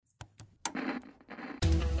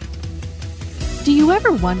Do you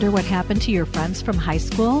ever wonder what happened to your friends from high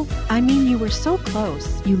school? I mean, you were so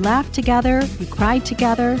close. You laughed together, you cried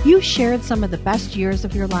together, you shared some of the best years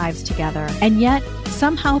of your lives together. And yet,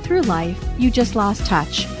 somehow through life, you just lost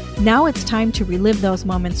touch. Now it's time to relive those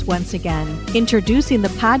moments once again. Introducing the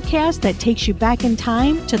podcast that takes you back in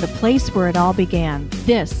time to the place where it all began.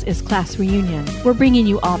 This is Class Reunion. We're bringing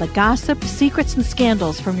you all the gossip, secrets, and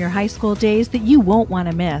scandals from your high school days that you won't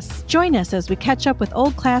want to miss. Join us as we catch up with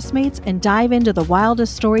old classmates and dive into the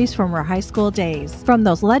wildest stories from our high school days. From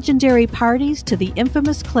those legendary parties to the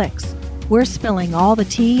infamous cliques, we're spilling all the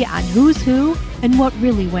tea on who's who and what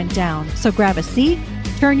really went down. So grab a seat,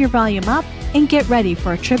 turn your volume up, and get ready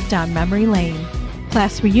for a trip down memory lane.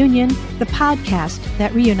 Class Reunion, the podcast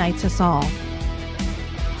that reunites us all.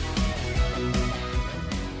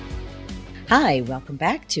 Hi, welcome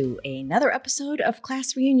back to another episode of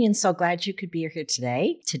Class Reunion. So glad you could be here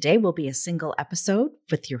today. Today will be a single episode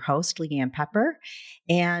with your host, Leanne Pepper,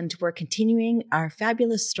 and we're continuing our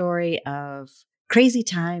fabulous story of crazy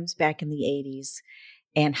times back in the 80s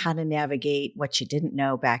and how to navigate what you didn't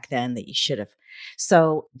know back then that you should have.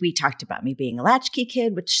 So we talked about me being a latchkey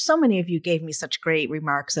kid, which so many of you gave me such great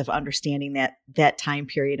remarks of understanding that time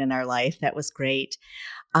period in our life. That was great.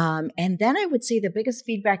 And then I would say the biggest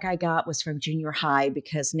feedback I got was from junior high,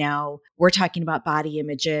 because now we're talking about body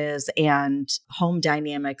images and home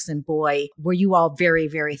dynamics. And boy, were you all very,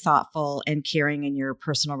 very thoughtful and caring in your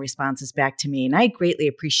personal responses back to me. And I greatly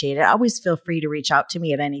appreciate it. Always feel free to reach out to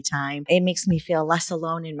me at any time. It makes me feel less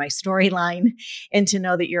alone in my storyline and to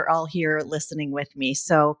know that you're all here listening with me.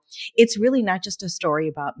 So it's really not just a story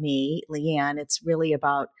about me, Leanne. It's really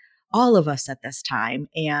about all of us at this time.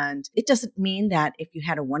 And it doesn't mean that if you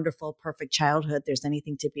had a wonderful, perfect childhood, there's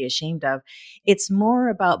anything to be ashamed of. It's more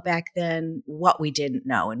about back then what we didn't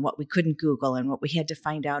know and what we couldn't Google and what we had to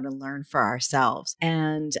find out and learn for ourselves.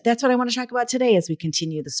 And that's what I want to talk about today as we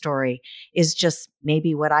continue the story, is just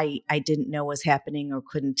maybe what I didn't know was happening or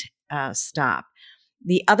couldn't stop.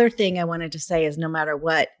 The other thing I wanted to say is no matter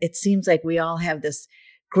what, it seems like we all have this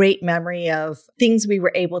great memory of things we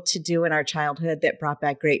were able to do in our childhood that brought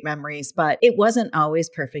back great memories, but it wasn't always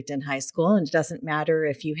perfect in high school. And it doesn't matter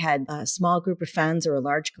if you had a small group of friends or a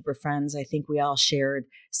large group of friends. I think we all shared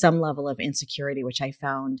some level of insecurity, which I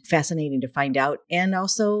found fascinating to find out. And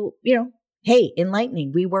also, hey,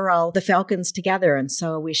 enlightening. We were all the Falcons together. And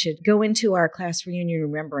so we should go into our class reunion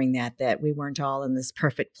remembering that we weren't all in this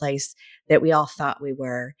perfect place that we all thought we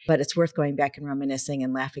were, but it's worth going back and reminiscing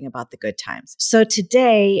and laughing about the good times. So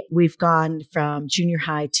today we've gone from junior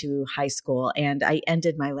high to high school, and I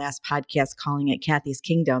ended my last podcast calling it Kathy's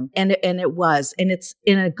Kingdom. And it's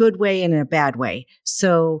in a good way and in a bad way.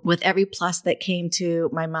 So with every plus that came to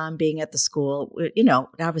my mom being at the school, it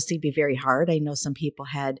obviously be very hard. I know some people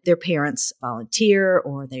had their parents volunteer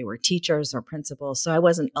or they were teachers or principals. So I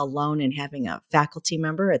wasn't alone in having a faculty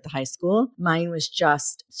member at the high school. Mine was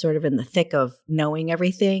just sort of in the thick of knowing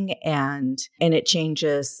everything, and it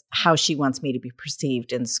changes how she wants me to be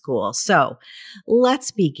perceived in school. So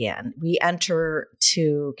let's begin. We enter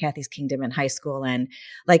to Kathy's Kingdom in high school, and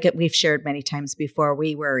like we've shared many times before,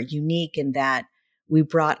 we were unique in that we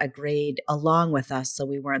brought a grade along with us. So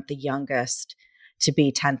we weren't the youngest to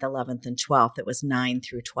be 10th, 11th, and 12th. It was 9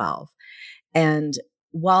 through 12. And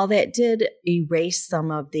while that did erase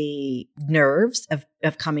some of the nerves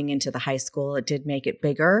of coming into the high school, it did make it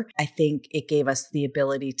bigger. I think it gave us the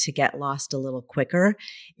ability to get lost a little quicker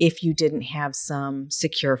if you didn't have some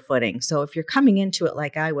secure footing. So if you're coming into it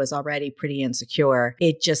like I was already pretty insecure,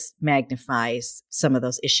 it just magnifies some of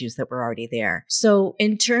those issues that were already there. So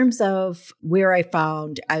in terms of where I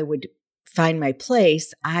found I would find my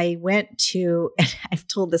place, I went to, and I've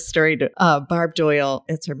told this story to Barb Doyle,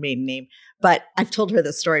 it's her maiden name, but I've told her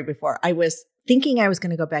this story before. I was thinking I was going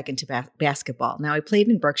to go back into basketball. Now, I played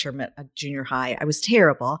in Berkshire at junior high. I was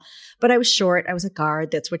terrible, but I was short. I was a guard.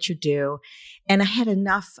 That's what you do. And I had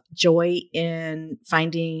enough joy in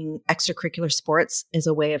finding extracurricular sports as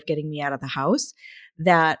a way of getting me out of the house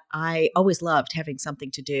that I always loved having something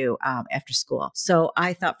to do after school. So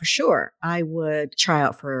I thought for sure I would try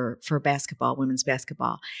out for basketball, women's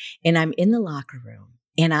basketball. And I'm in the locker room,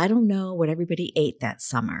 and I don't know what everybody ate that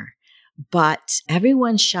summer, but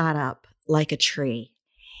everyone shot up like a tree.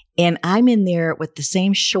 And I'm in there with the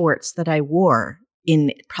same shorts that I wore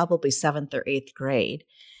in probably 7th or 8th grade.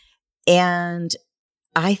 And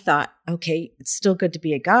I thought, okay, it's still good to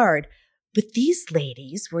be a guard, but these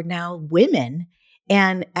ladies were now women,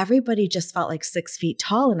 and everybody just felt like 6 feet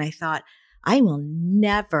tall. And I thought, I will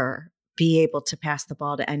never be able to pass the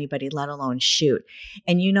ball to anybody, let alone shoot.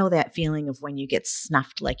 And you know that feeling of when you get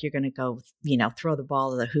snuffed, like you're going to go, throw the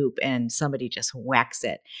ball to the hoop and somebody just whacks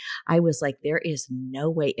it. I was like, there is no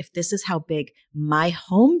way. If this is how big my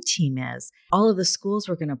home team is, all of the schools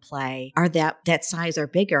we're going to play are that size or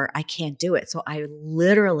bigger. I can't do it. So I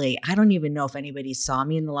don't even know if anybody saw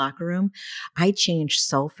me in the locker room. I changed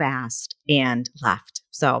so fast and left.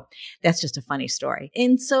 So that's just a funny story.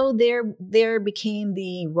 And so there became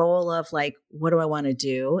the role of like, what do I want to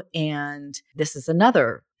do? And this is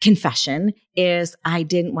another confession, is I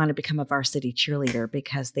didn't want to become a varsity cheerleader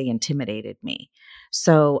because they intimidated me.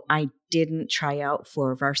 So I didn't try out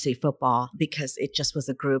for varsity football because it just was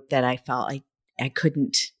a group that I felt I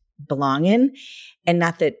couldn't belong in. And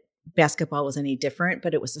not that basketball was any different,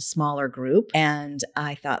 but it was a smaller group. And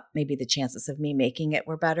I thought maybe the chances of me making it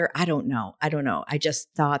were better. I don't know. I just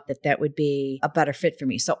thought that would be a better fit for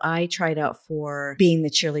me. So I tried out for being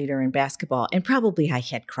the cheerleader in basketball, and probably I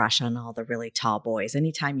had crush on all the really tall boys.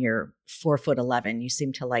 Anytime you're 4'11", you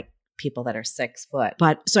seem to like people that are 6 foot.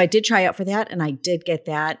 But so I did try out for that, and I did get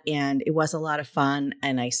that, and it was a lot of fun.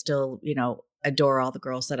 And I still, adore all the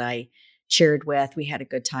girls that I cheered with. We had a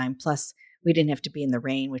good time. Plus, we didn't have to be in the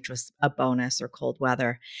rain, which was a bonus, or cold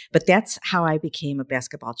weather. But that's how I became a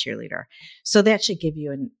basketball cheerleader. So that should give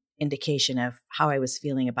you an indication of how I was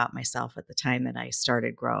feeling about myself at the time that I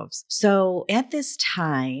started Groves. So at this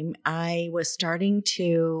time, I was starting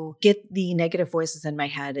to get the negative voices in my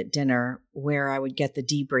head at dinner, where I would get the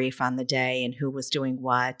debrief on the day and who was doing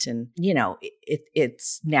what. And,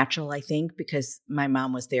 it's natural, I think, because my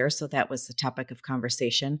mom was there. So that was the topic of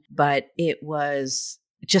conversation. But it was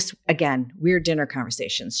just, again, weird dinner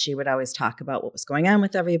conversations. She would always talk about what was going on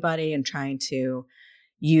with everybody and trying to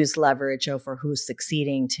use leverage over who's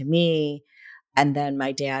succeeding to me. And then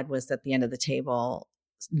my dad was at the end of the table,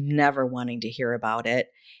 never wanting to hear about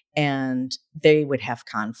it. And they would have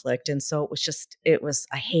conflict. And so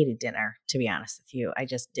I hated dinner, to be honest with you. I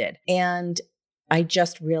just did. And I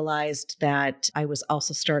just realized that I was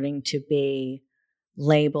also starting to be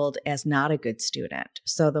labeled as not a good student.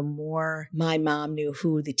 So the more my mom knew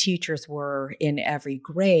who the teachers were in every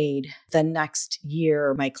grade, the next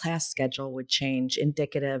year my class schedule would change,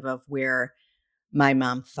 indicative of where my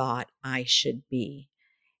mom thought I should be.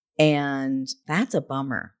 And that's a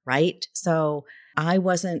bummer, right? So I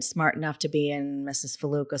wasn't smart enough to be in Mrs.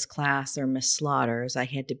 Faluca's class or Miss Slaughter's. I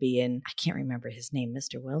had to be in, I can't remember his name,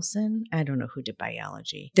 Mr. Wilson. I don't know who did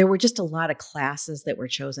biology. There were just a lot of classes that were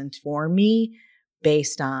chosen for me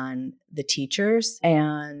based on the teachers,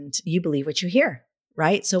 and you believe what you hear,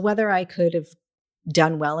 right? So whether I could have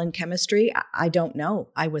done well in chemistry, I don't know.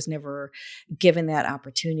 I was never given that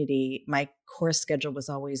opportunity. My course schedule was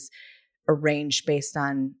always arranged based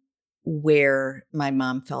on where my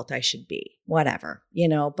mom felt I should be, whatever,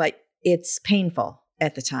 but it's painful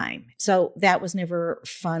at the time. So that was never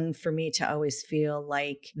fun for me to always feel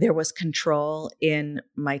like there was control in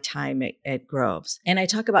my time at Groves. And I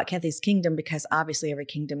talk about Kathy's Kingdom because obviously every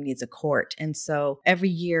kingdom needs a court. And so every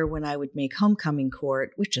year when I would make homecoming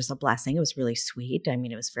court, which is a blessing, it was really sweet. I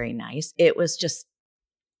mean, it was very nice. It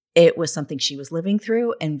was something she was living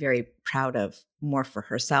through and very proud of, more for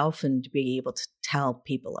herself, and to be able to tell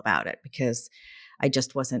people about it, because I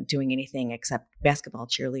just wasn't doing anything except basketball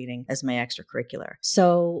cheerleading as my extracurricular.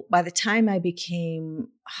 So by the time I became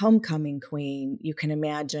homecoming queen, you can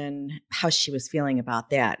imagine how she was feeling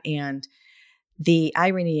about that. And the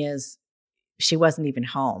irony is, she wasn't even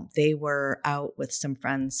home. They were out with some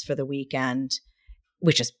friends for the weekend,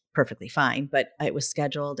 which is perfectly fine, but it was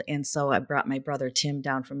scheduled. And so I brought my brother Tim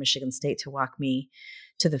down from Michigan State to walk me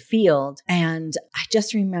to the field. And I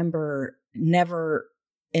just remember never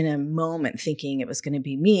in a moment thinking it was going to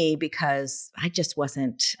be me, because I just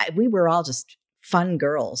wasn't, we were all just fun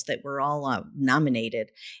girls that were all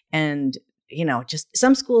nominated. And, just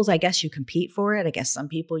some schools, I guess you compete for it. I guess some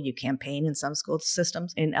people you campaign in some school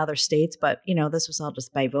systems in other states, but, this was all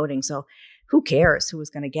just by voting. So who cares who was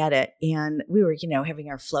going to get it? And we were, having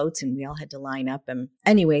our floats, and we all had to line up. And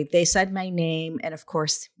anyway, they said my name. And of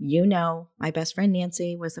course, my best friend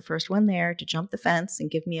Nancy was the first one there to jump the fence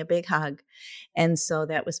and give me a big hug. And so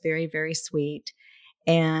that was very, very sweet.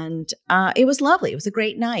 And it was lovely. It was a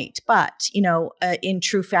great night. But, in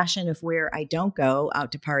true fashion of where I don't go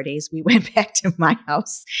out to parties, we went back to my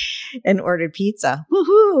house and ordered pizza.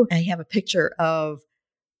 Woohoo! I have a picture of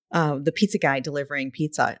the pizza guy delivering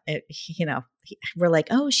pizza. we're like,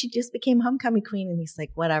 oh, she just became homecoming queen. And he's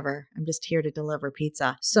like, whatever, I'm just here to deliver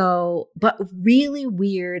pizza. So, but really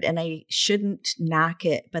weird. And I shouldn't knock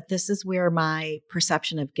it, but this is where my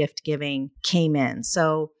perception of gift giving came in.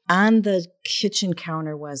 So on the kitchen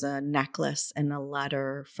counter was a necklace and a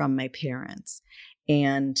letter from my parents.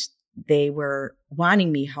 And they were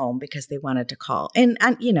wanting me home because they wanted to call. And,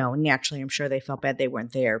 naturally, I'm sure they felt bad they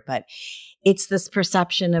weren't there. But it's this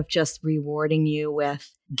perception of just rewarding you with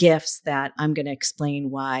gifts that I'm going to explain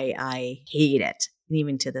why I hate it,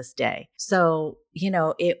 even to this day. So,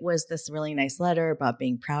 it was this really nice letter about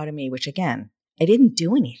being proud of me, which again, I didn't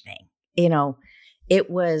do anything. It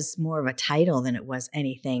was more of a title than it was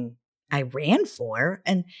anything I ran for.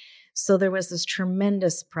 And so there was this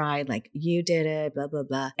tremendous pride, like, you did it, blah, blah,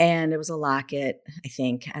 blah. And it was a locket, I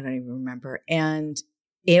think. I don't even remember. And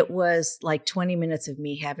it was like 20 minutes of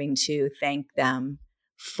me having to thank them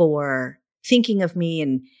for thinking of me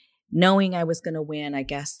and knowing I was going to win. I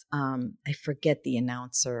guess I forget the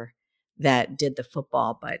announcer that did the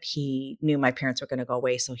football, but he knew my parents were going to go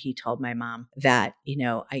away. So he told my mom that,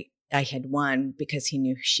 I had won because he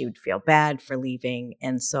knew she would feel bad for leaving.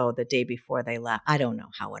 And so the day before they left, I don't know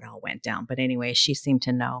how it all went down. But anyway, she seemed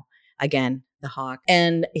to know, again, the hawk.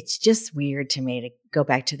 And it's just weird to me to go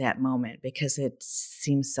back to that moment because it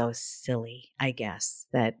seems so silly, I guess,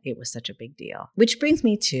 that it was such a big deal. Which brings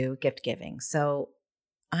me to gift giving. So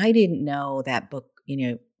I didn't know that book,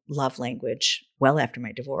 Love Language, well after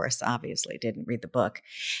my divorce, obviously didn't read the book.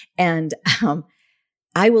 And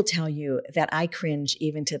I will tell you that I cringe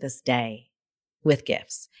even to this day with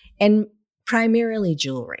gifts, and primarily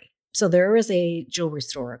jewelry. So there was a jewelry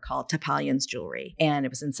store called Topalian's Jewelry, and it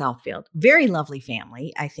was in Southfield. Very lovely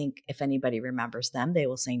family. I think if anybody remembers them, they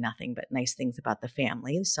will say nothing but nice things about the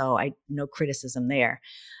family. So no criticism there.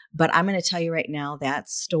 But I'm going to tell you right now, that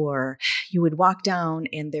store, you would walk down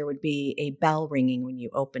and there would be a bell ringing when you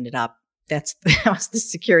opened it up. That was the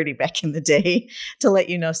security back in the day to let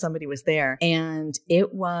you know somebody was there. And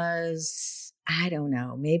it was, I don't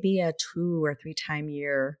know, maybe a 2 or 3 time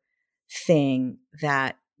year thing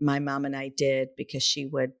that my mom and I did because she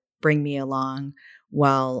would bring me along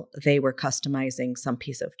while they were customizing some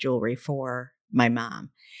piece of jewelry for my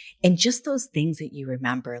mom. And just those things that you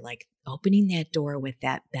remember, like opening that door with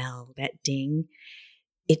that bell, that ding,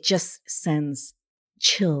 it just sends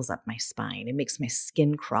chills up my spine. It makes my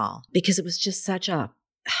skin crawl because it was just such a,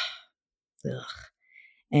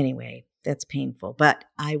 Anyway, that's painful. But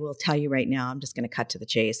I will tell you right now, I'm just going to cut to the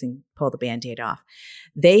chase and pull the Band-Aid off.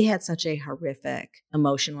 They had such a horrific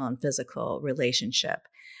emotional and physical relationship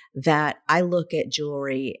that I look at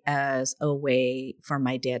jewelry as a way for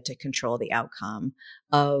my dad to control the outcome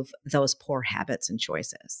of those poor habits and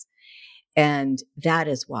choices. And that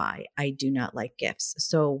is why I do not like gifts.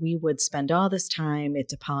 So we would spend all this time at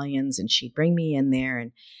Topalian's and she'd bring me in there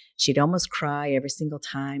and she'd almost cry every single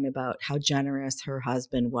time about how generous her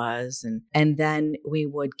husband was. And then we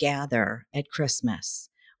would gather at Christmas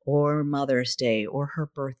or Mother's Day or her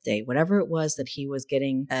birthday, whatever it was that he was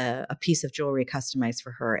getting a piece of jewelry customized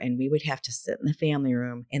for her. And we would have to sit in the family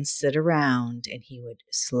room and sit around and he would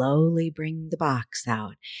slowly bring the box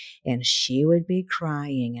out and she would be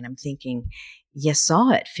crying. And I'm thinking, you saw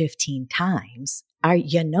it 15 times.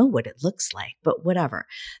 You know what it looks like, but whatever.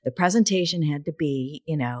 The presentation had to be,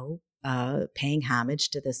 paying homage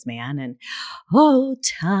to this man and, oh,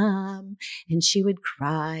 Tom, and she would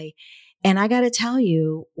cry. And I got to tell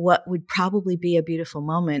you, what would probably be a beautiful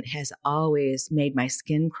moment has always made my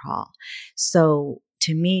skin crawl. So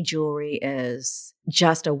to me, jewelry is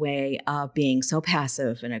just a way of being so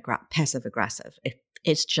passive and passive aggressive.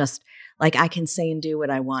 It's just like I can say and do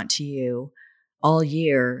what I want to you all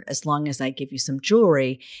year as long as I give you some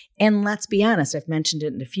jewelry. And let's be honest, I've mentioned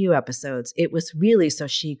it in a few episodes. It was really so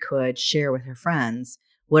she could share with her friends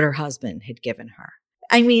what her husband had given her.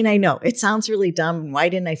 I mean, I know it sounds really dumb. Why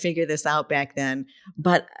didn't I figure this out back then?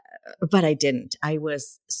 But I didn't. I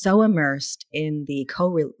was so immersed in the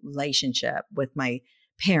co-relationship with my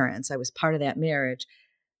parents. I was part of that marriage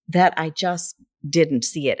that I just didn't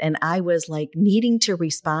see it. And I was like needing to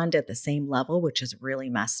respond at the same level, which is really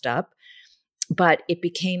messed up. But it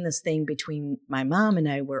became this thing between my mom and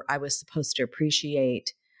I where I was supposed to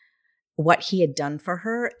appreciate what he had done for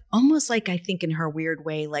her, almost like I think in her weird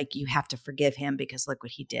way, like you have to forgive him because look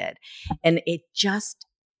what he did. And it just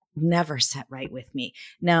never sat right with me.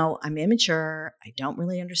 Now I'm immature. I don't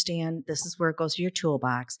really understand. This is where it goes to your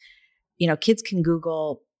toolbox. Kids can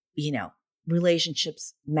Google,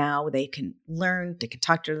 relationships now. They can learn, they can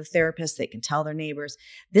talk to their therapist, they can tell their neighbors.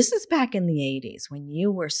 This is back in the 80s when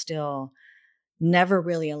you were still, never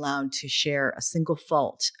really allowed to share a single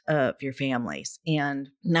fault of your families. And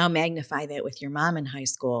now magnify that with your mom in high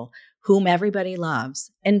school, whom everybody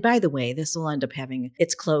loves. And by the way, this will end up having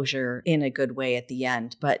its closure in a good way at the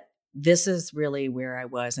end. But this is really where I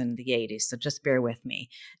was in the 80s. So just bear with me.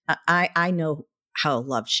 I know how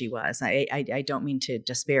loved she was. I don't mean to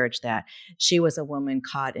disparage that. She was a woman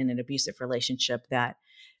caught in an abusive relationship that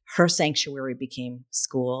her sanctuary became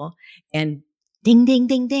school, and ding, ding,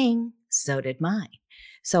 ding, ding, so did mine.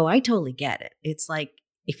 So I totally get it. It's like,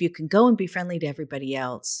 if you can go and be friendly to everybody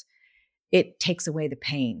else, it takes away the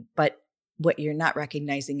pain. But what you're not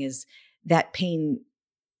recognizing is that pain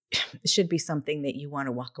should be something that you want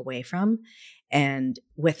to walk away from. And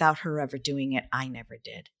without her ever doing it, I never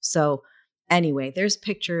did. So anyway, there's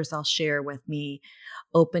pictures I'll share with me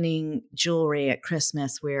opening jewelry at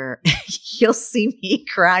Christmas where you'll see me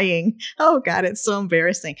crying. Oh God, it's so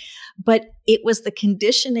embarrassing. But it was the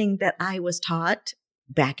conditioning that I was taught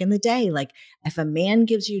back in the day. Like, if a man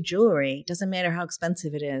gives you jewelry, it doesn't matter how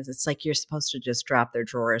expensive it is. It's like you're supposed to just drop their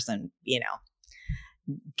drawers and,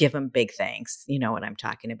 give them big thanks. You know what I'm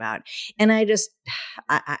talking about. And I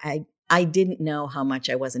didn't know how much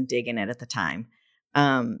I wasn't digging it at the time.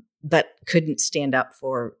 But couldn't stand up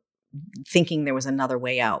for thinking there was another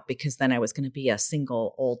way out, because then I was going to be a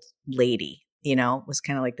single old lady, it was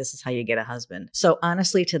kind of like, this is how you get a husband. So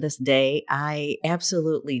honestly, to this day, I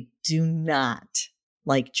absolutely do not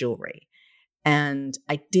like jewelry. And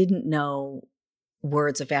I didn't know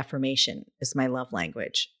words of affirmation is my love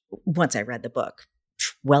language once I read the book,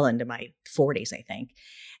 well into my 40s, I think.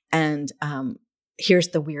 And, here's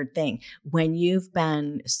the weird thing. When you've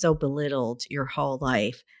been so belittled your whole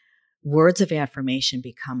life, words of affirmation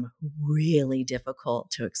become really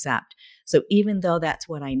difficult to accept. So even though that's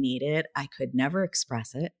what I needed, I could never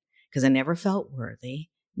express it because I never felt worthy.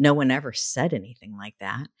 No one ever said anything like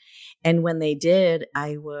that. And when they did,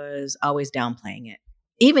 I was always downplaying it.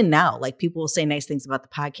 Even now, like, people will say nice things about the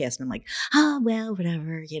podcast and I'm like, oh, well,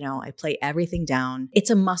 whatever. I play everything down.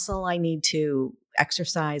 It's a muscle I need to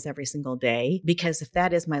exercise every single day, because if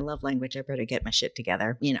that is my love language, I better get my shit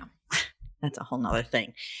together. That's a whole nother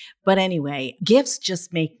thing. But anyway, gifts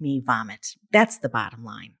just make me vomit. That's the bottom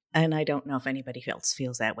line. And I don't know if anybody else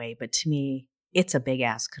feels that way, but to me, it's a big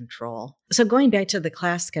ass control. So going back to the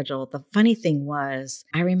class schedule, the funny thing was,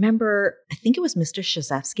 I remember, I think it was Mr.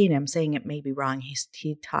 Shazevsky, and I'm saying it may be wrong.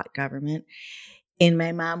 He taught government. And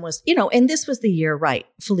my mom was, and this was the year,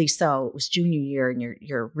 rightfully so. It was junior year, and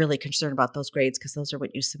you're really concerned about those grades because those are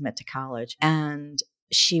what you submit to college. And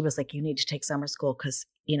she was like, you need to take summer school because,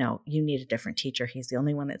 you need a different teacher. He's the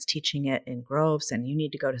only one that's teaching it in Groves, and you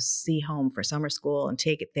need to go to Seaholm for summer school and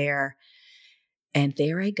take it there. And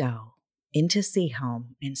there I go into Seaholm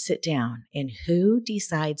and sit down. And who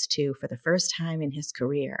decides to, for the first time in his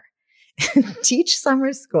career, teach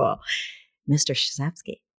summer school? Mr.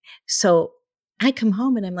 Shazevsky. So I come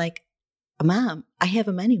home and I'm like, Mom, I have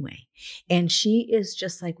him anyway. And she is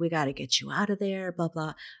just like, we got to get you out of there, blah,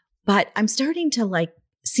 blah. But I'm starting to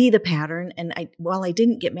see the pattern. And while I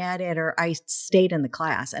didn't get mad at her, I stayed in the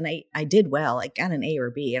class and I did well. I got an A or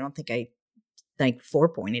B. I don't think I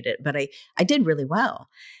 4-pointed it, but I did really well.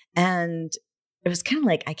 And it was kind of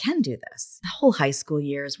like, I can do this. The whole high school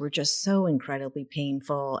years were just so incredibly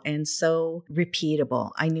painful and so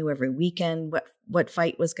repeatable. I knew every weekend what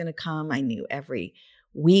fight was going to come. I knew every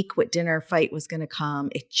week what dinner fight was going to come.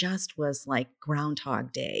 It just was like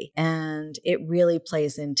Groundhog Day. And it really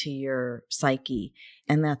plays into your psyche.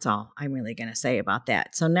 And that's all I'm really going to say about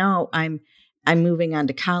that. So now I'm moving on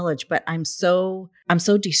to college, but I'm so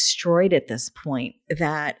destroyed at this point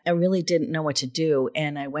that I really didn't know what to do.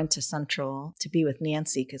 And I went to Central to be with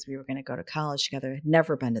Nancy because we were going to go to college together. I'd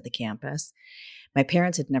never been to the campus. My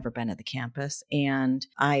parents had never been to the campus. And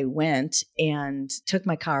I went and took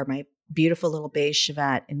my car, my beautiful little beige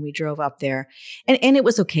Chevette, and we drove up there. And it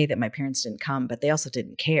was okay that my parents didn't come, but they also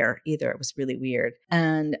didn't care either. It was really weird.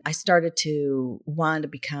 And I started to want to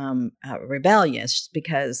become rebellious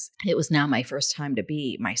because it was now my first time to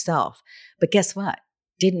be myself. But guess what?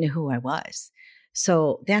 Didn't know who I was.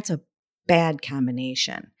 So that's a bad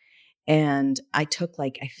combination. And I took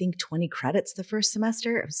I think 20 credits the first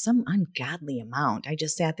semester. It was some ungodly amount. I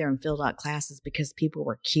just sat there and filled out classes because people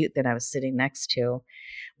were cute that I was sitting next to.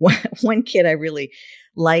 One kid I really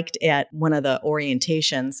liked at one of the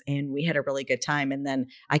orientations, and we had a really good time. And then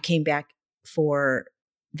I came back for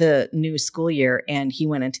the new school year and he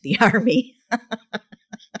went into the Army.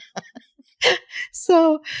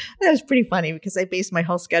 So that was pretty funny because I based my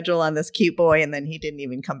whole schedule on this cute boy, and then he didn't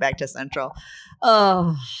even come back to Central.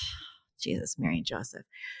 Oh, Jesus, Mary and Joseph.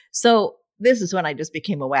 So this is when I just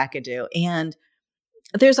became a wackadoo. And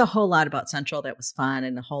there's a whole lot about Central that was fun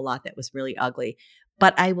and a whole lot that was really ugly.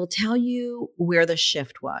 But I will tell you where the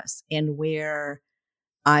shift was and where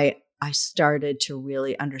I started to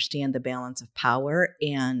really understand the balance of power.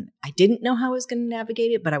 And I didn't know how I was going to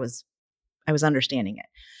navigate it, but I was understanding it.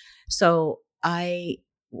 So I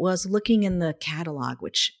was looking in the catalog,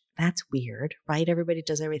 which that's weird, right? Everybody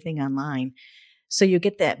does everything online. So you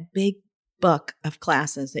get that big book of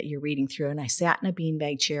classes that you're reading through. And I sat in a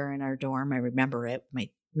beanbag chair in our dorm. I remember it. My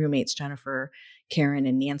roommates, Jennifer, Karen,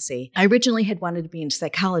 and Nancy. I originally had wanted to be into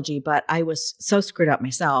psychology, but I was so screwed up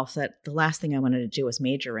myself that the last thing I wanted to do was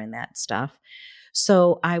major in that stuff.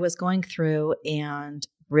 So I was going through and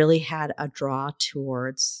really had a draw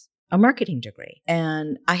towards a marketing degree.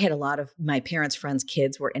 And I had a lot of my parents' friends'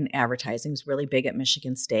 kids were in advertising. It was really big at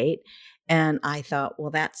Michigan State. And I thought, well,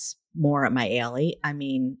 that's more at my alley. I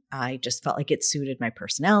mean, I just felt like it suited my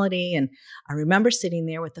personality. And I remember sitting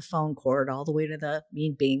there with the phone cord all the way to the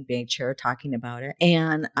being chair talking about it.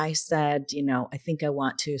 And I said, I think I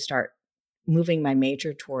want to start moving my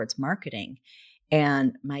major towards marketing.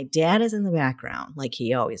 And my dad is in the background, like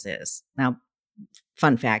he always is. Now,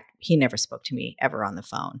 fun fact, he never spoke to me ever on the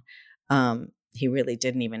phone. He really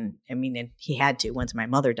didn't even, he had to once my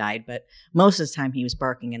mother died, but most of the time he was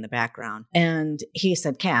barking in the background. And he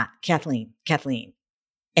said, Kathleen.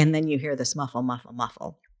 And then you hear this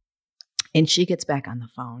muffle. And she gets back on the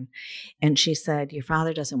phone and she said, your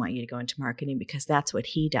father doesn't want you to go into marketing because that's what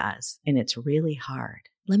he does. And it's really hard.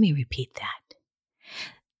 Let me repeat that.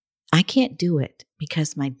 I can't do it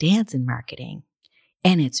because my dad's in marketing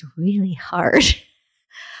and it's really hard.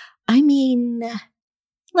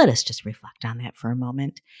 Let us just reflect on that for a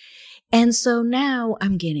moment. And so now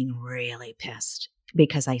I'm getting really pissed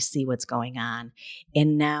because I see what's going on.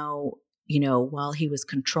 And now, while he was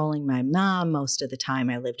controlling my mom most of the time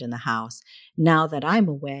I lived in the house, now that I'm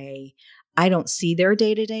away, I don't see their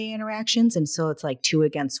day-to-day interactions. And so it's like 2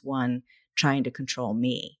 against 1 trying to control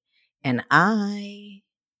me. And I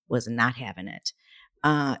was not having it.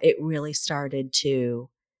 It really started to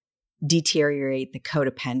deteriorate the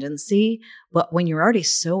codependency. But when you're already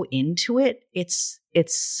so into it, it's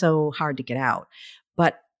so hard to get out.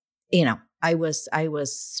 But, I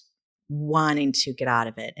was wanting to get out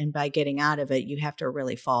of it. And by getting out of it, you have to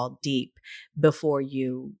really fall deep before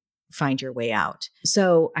you find your way out.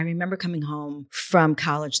 So I remember coming home from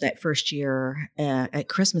college that first year at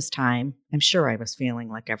Christmas time. I'm sure I was feeling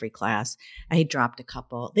like every class. I had dropped a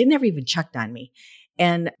couple. They never even checked on me.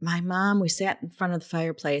 And my mom, we sat in front of the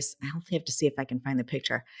fireplace. I'll have to see if I can find the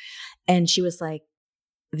picture. And she was like,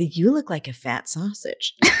 you look like a fat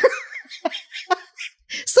sausage.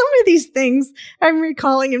 Some of these things I'm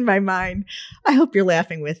recalling in my mind. I hope you're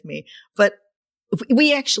laughing with me. But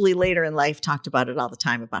we actually later in life talked about it all the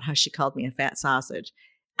time, about how she called me a fat sausage.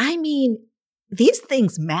 These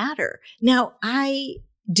things matter. Now, I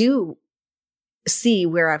do see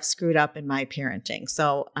where I've screwed up in my parenting.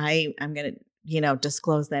 So I'm going to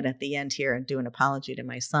disclose that at the end here and do an apology to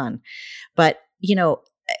my son. But,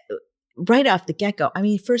 right off the get-go,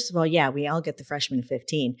 first of all, yeah, we all get the freshman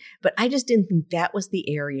 15, but I just didn't think that was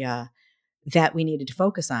the area that we needed to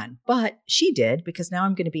focus on. But she did, because now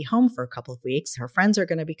I'm going to be home for a couple of weeks. Her friends are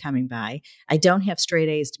going to be coming by. I don't have straight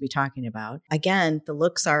A's to be talking about. Again, the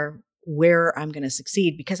looks are where I'm going to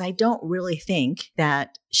succeed, because I don't really think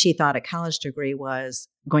that she thought a college degree was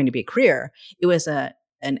going to be a career. It was an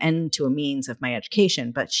end to a means of my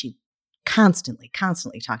education, but she constantly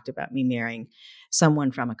talked about me marrying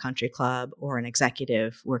someone from a country club or an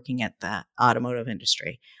executive working at the automotive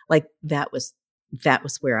industry. Like that was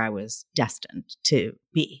where I was destined to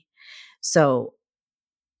be. So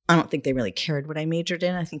I don't think they really cared what I majored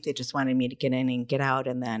in. I think they just wanted me to get in and get out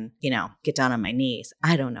and then, get down on my knees.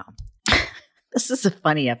 I don't know. This is a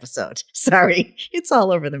funny episode. Sorry. It's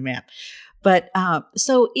all over the map. But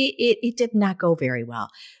so it did not go very well.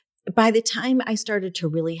 By the time I started to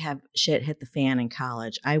really have shit hit the fan in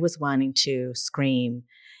college, I was wanting to scream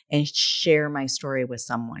and share my story with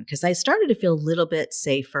someone, because I started to feel a little bit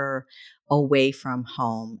safer away from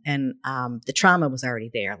home. And the trauma was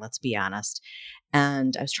already there, let's be honest.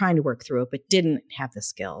 And I was trying to work through it, but didn't have the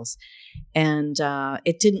skills. And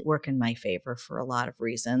it didn't work in my favor for a lot of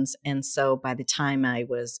reasons. And so by the time I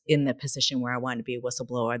was in the position where I wanted to be a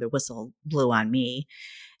whistleblower, the whistle blew on me.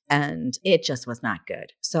 And it just was not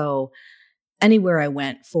good. So anywhere I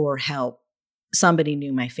went for help, somebody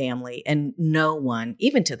knew my family, and no one,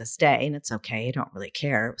 even to this day, and it's okay, I don't really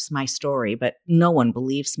care, it was my story, but no one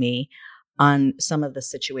believes me on some of the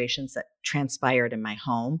situations that transpired in my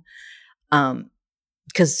home.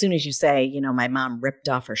 Because as soon as you say, my mom ripped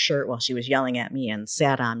off her shirt while she was yelling at me and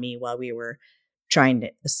sat on me while we were trying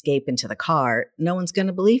to escape into the car, no one's going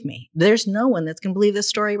to believe me. There's no one that's going to believe this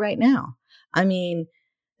story right now. I mean,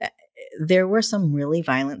 there were some really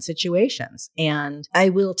violent situations. And I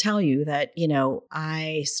will tell you that,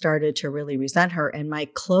 I started to really resent her. And my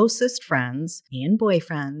closest friends and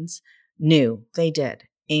boyfriends knew. They did,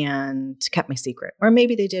 and kept my secret. Or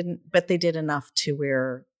maybe they didn't, but they did enough to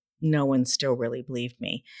where no one still really believed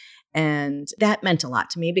me. And that meant a lot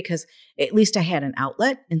to me because at least I had an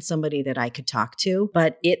outlet and somebody that I could talk to.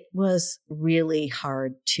 But it was really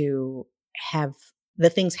hard to have the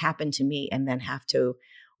things happen to me and then have to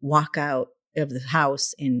walk out of the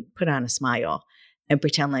house and put on a smile and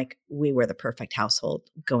pretend like we were the perfect household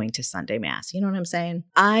going to Sunday Mass. You know what I'm saying?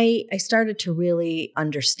 I started to really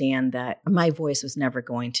understand that my voice was never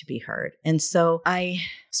going to be heard. And so I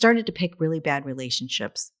started to pick really bad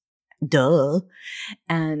relationships. Duh.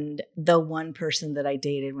 And the one person that I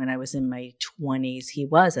dated when I was in my 20s, he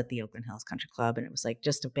was at the Oakland Hills Country Club. And it was like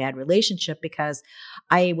just a bad relationship because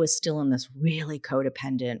I was still in this really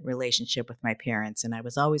codependent relationship with my parents. And I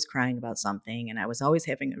was always crying about something. And I was always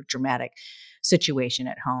having a dramatic situation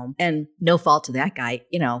at home. And no fault to that guy.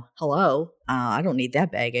 Hello, I don't need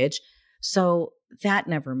that baggage. So that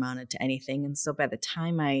never amounted to anything. And so by the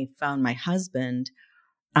time I found my husband,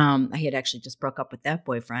 I had actually just broke up with that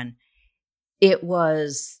boyfriend. It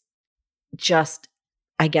was just,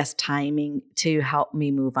 I guess, timing to help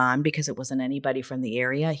me move on because it wasn't anybody from the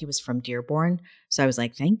area. He was from Dearborn. So I was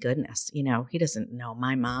like, thank goodness, he doesn't know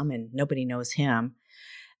my mom and nobody knows him.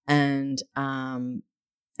 And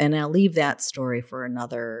I'll leave that story for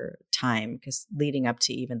another time because leading up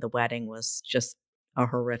to even the wedding was just a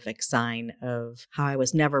horrific sign of how I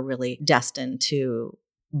was never really destined to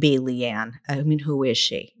be Leanne. I mean, who is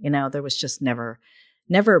she? There was just never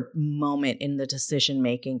moment in the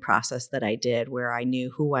decision-making process that I did where I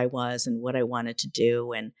knew who I was and what I wanted to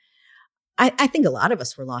do. And I think a lot of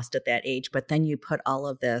us were lost at that age, but then you put all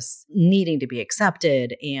of this needing to be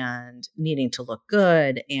accepted and needing to look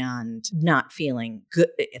good and not feeling good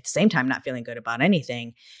at the same time, not feeling good about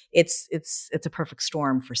anything. It's a perfect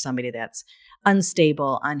storm for somebody that's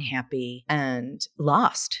unstable, unhappy, and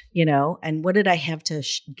lost, and what did I have to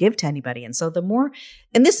give to anybody? And so the more,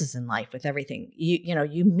 and this is in life with everything,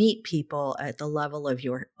 you meet people at the level of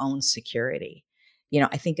your own security.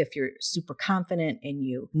 I think if you're super confident and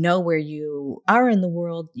you know where you are in the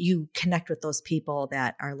world, you connect with those people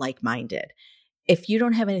that are like-minded. If you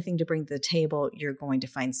don't have anything to bring to the table, you're going to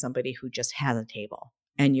find somebody who just has a table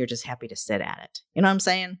and you're just happy to sit at it. You know what I'm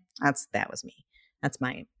saying? That was me. That's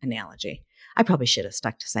my analogy. I probably should have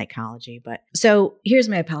stuck to psychology, but so here's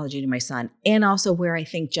my apology to my son, and also where I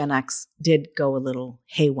think Gen X did go a little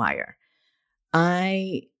haywire.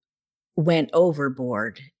 I went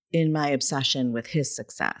overboard in my obsession with his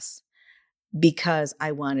success because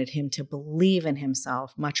I wanted him to believe in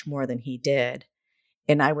himself much more than he did.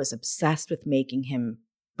 And I was obsessed with making him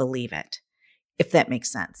believe it, if that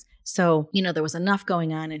makes sense. So, there was enough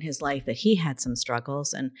going on in his life that he had some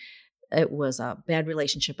struggles, and it was a bad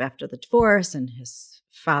relationship after the divorce, and his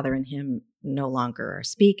father and him no longer are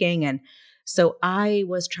speaking. And so I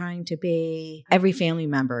was trying to be every family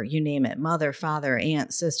member, you name it, mother, father,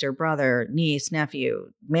 aunt, sister, brother, niece,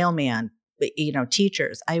 nephew, mailman,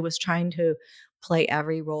 teachers. I was trying to play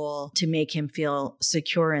every role to make him feel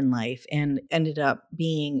secure in life, and ended up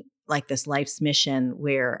being like this life's mission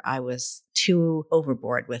where I was too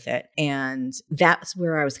overboard with it. And that's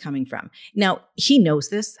where I was coming from. Now, he knows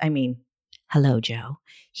this. I mean, hello, Joe.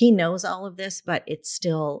 He knows all of this, but it's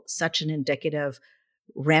still such an indicative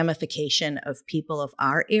ramification of people of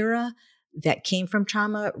our era that came from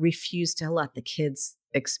trauma refused to let the kids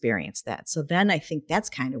experience that. So then I think that's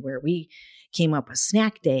kind of where we came up with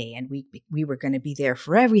Snack Day, and we were going to be there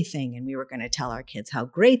for everything, and we were going to tell our kids how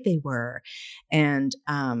great they were. And,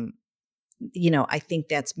 I think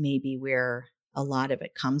that's maybe where a lot of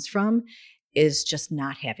it comes from, is just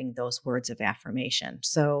not having those words of affirmation.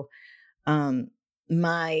 So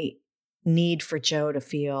my need for Joe to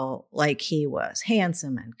feel like he was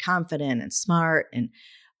handsome and confident and smart and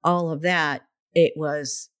all of that, it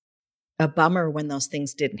was a bummer when those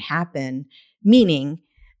things didn't happen. Meaning,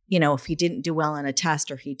 if he didn't do well on a test,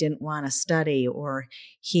 or he didn't want to study, or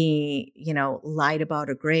he, lied about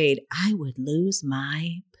a grade, I would lose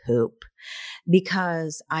my poop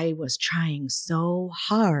because I was trying so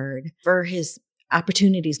hard for his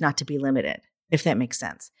opportunities not to be limited, if that makes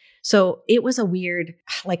sense. So it was a weird,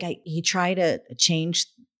 he tried to change,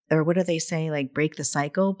 or what do they say, break the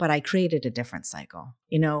cycle, but I created a different cycle.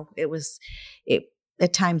 It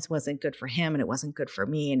at times wasn't good for him, and it wasn't good for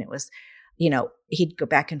me. And it was, he'd go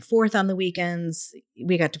back and forth on the weekends.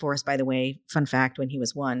 We got divorced, by the way, fun fact, when he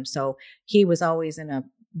was 1. So he was always in a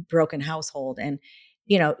broken household. And,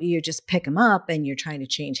 you just pick him up and you're trying to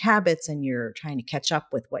change habits and you're trying to catch up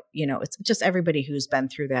with what, it's just everybody who's been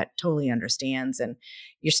through that totally understands. And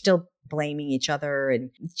you're still blaming each other and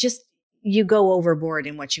just you go overboard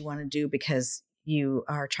in what you want to do because you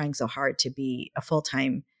are trying so hard to be a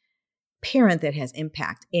full-time parent that has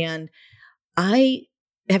impact. And I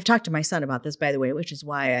have talked to my son about this, by the way, which is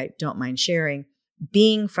why I don't mind sharing.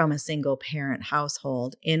 Being from a single parent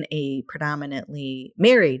household in a predominantly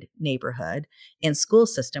married neighborhood and school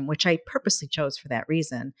system, which I purposely chose for that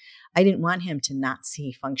reason, I didn't want him to not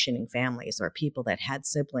see functioning families or people that had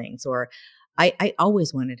siblings, or I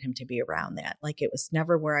always wanted him to be around that. Like, it was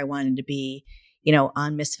never where I wanted to be,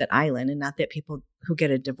 on Misfit Island. And not that people who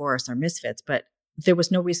get a divorce are misfits, but there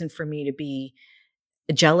was no reason for me to be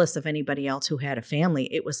jealous of anybody else who had a family.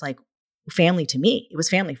 It was like family to me. It was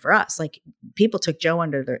family for us. Like, people took Joe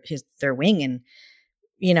under their wing. And,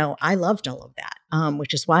 I loved all of that,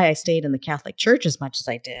 which is why I stayed in the Catholic Church as much as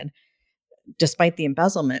I did, despite the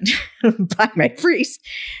embezzlement by my priest,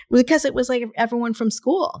 because it was like everyone from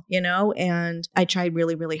school, and I tried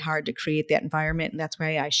really, really hard to create that environment. And that's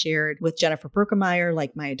why I shared with Jennifer Perkemeyer,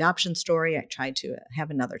 like my adoption story. I tried to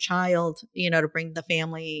have another child, to bring the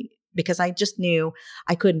family, because I just knew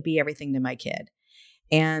I couldn't be everything to my kid.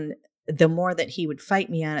 And the more that he would fight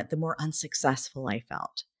me on it, the more unsuccessful I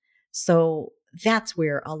felt. So that's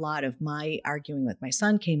where a lot of my arguing with my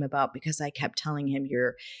son came about, because I kept telling him,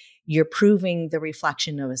 you're proving the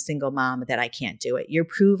reflection of a single mom that I can't do it. You're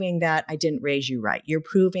proving that I didn't raise you right. You're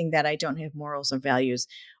proving that I don't have morals or values,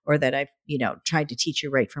 or that I've, tried to teach you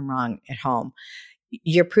right from wrong at home.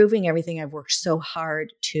 You're proving everything I've worked so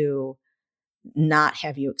hard to not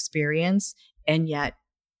have you experience. And yet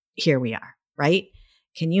here we are, right?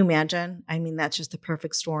 Can you imagine? I mean, that's just the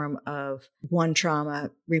perfect storm of one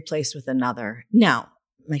trauma replaced with another. Now,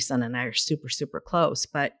 my son and I are super, super close,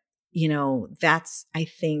 but that's, I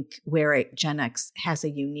think, where Gen X has a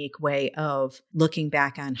unique way of looking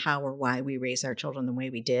back on how or why we raise our children the way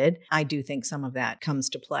we did. I do think some of that comes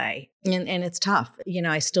to play, and it's tough.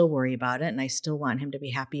 I still worry about it, and I still want him to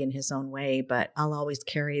be happy in his own way, but I'll always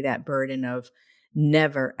carry that burden of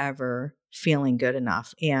never, ever feeling good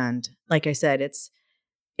enough. And like I said, it's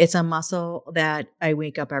a muscle that I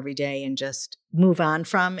wake up every day and just move on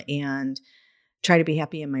from and try to be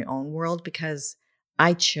happy in my own world, because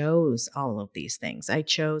I chose all of these things. I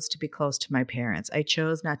chose to be close to my parents. I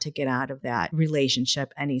chose not to get out of that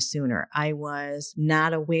relationship any sooner. I was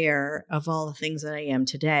not aware of all the things that I am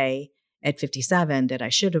today at 57 that I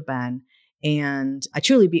should have been. And I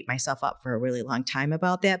truly beat myself up for a really long time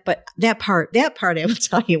about that. But that part, I will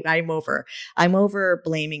tell you, I'm over. I'm over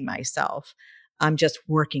blaming myself. I'm just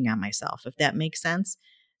working on myself, if that makes sense.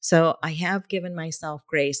 So I have given myself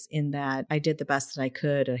grace in that I did the best that I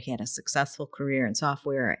could. I had a successful career in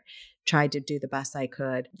software. I tried to do the best I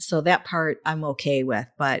could. So that part I'm okay with.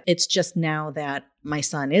 But it's just now that my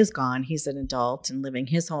son is gone, he's an adult and living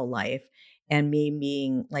his whole life, and me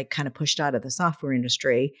being like kind of pushed out of the software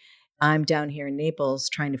industry, I'm down here in Naples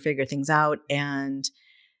trying to figure things out. And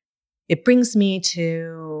it brings me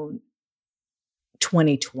to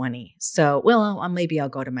 2020. So, maybe I'll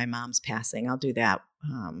go to my mom's passing. I'll do that.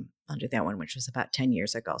 I'll do that one, which was about 10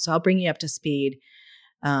 years ago. So I'll bring you up to speed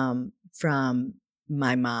from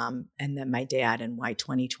my mom and then my dad, and why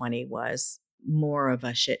 2020 was more of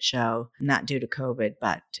a shit show, not due to COVID,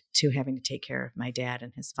 but to having to take care of my dad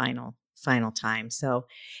in his final time. So,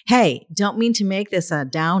 hey, don't mean to make this a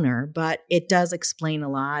downer, but it does explain a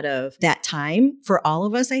lot of that time for all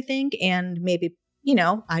of us, I think. And maybe,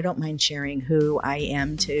 I don't mind sharing who I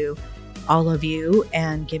am to all of you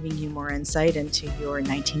and giving you more insight into your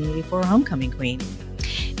 1984 homecoming queen.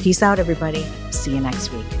 Peace out, everybody. See you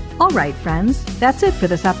next week. All right, friends, that's it for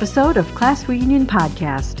this episode of Class Reunion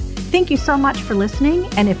Podcast. Thank you so much for listening.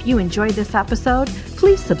 And if you enjoyed this episode,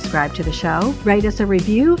 please subscribe to the show, write us a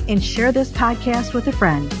review, and share this podcast with a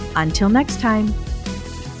friend. Until next time.